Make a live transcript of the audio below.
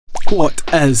What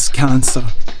is cancer?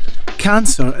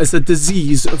 Cancer is a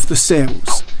disease of the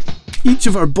cells. Each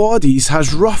of our bodies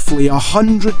has roughly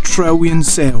 100 trillion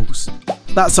cells.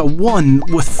 That's a 1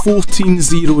 with 14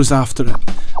 zeros after it.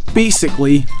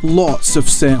 Basically, lots of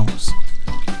cells.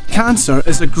 Cancer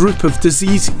is a group of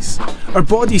diseases. Our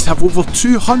bodies have over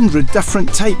 200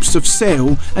 different types of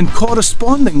cell, and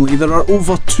correspondingly there are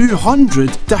over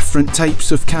 200 different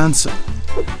types of cancer.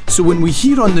 So when we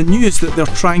hear on the news that they're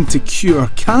trying to cure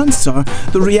cancer,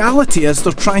 the reality is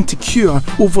they're trying to cure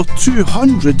over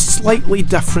 200 slightly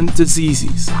different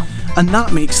diseases. And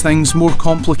that makes things more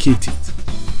complicated.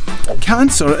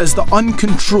 Cancer is the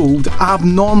uncontrolled,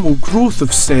 abnormal growth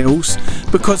of cells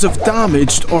because of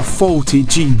damaged or faulty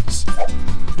genes.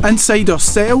 Inside our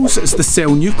cells is the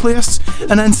cell nucleus,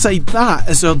 and inside that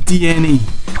is our DNA.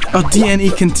 Our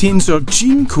DNA contains our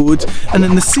gene code, and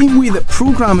in the same way that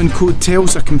programming code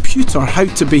tells a computer how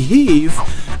to behave,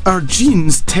 our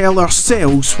genes tell our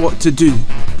cells what to do.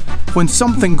 When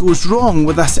something goes wrong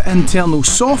with this internal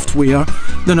software,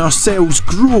 then our cells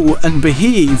grow and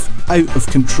behave out of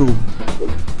control.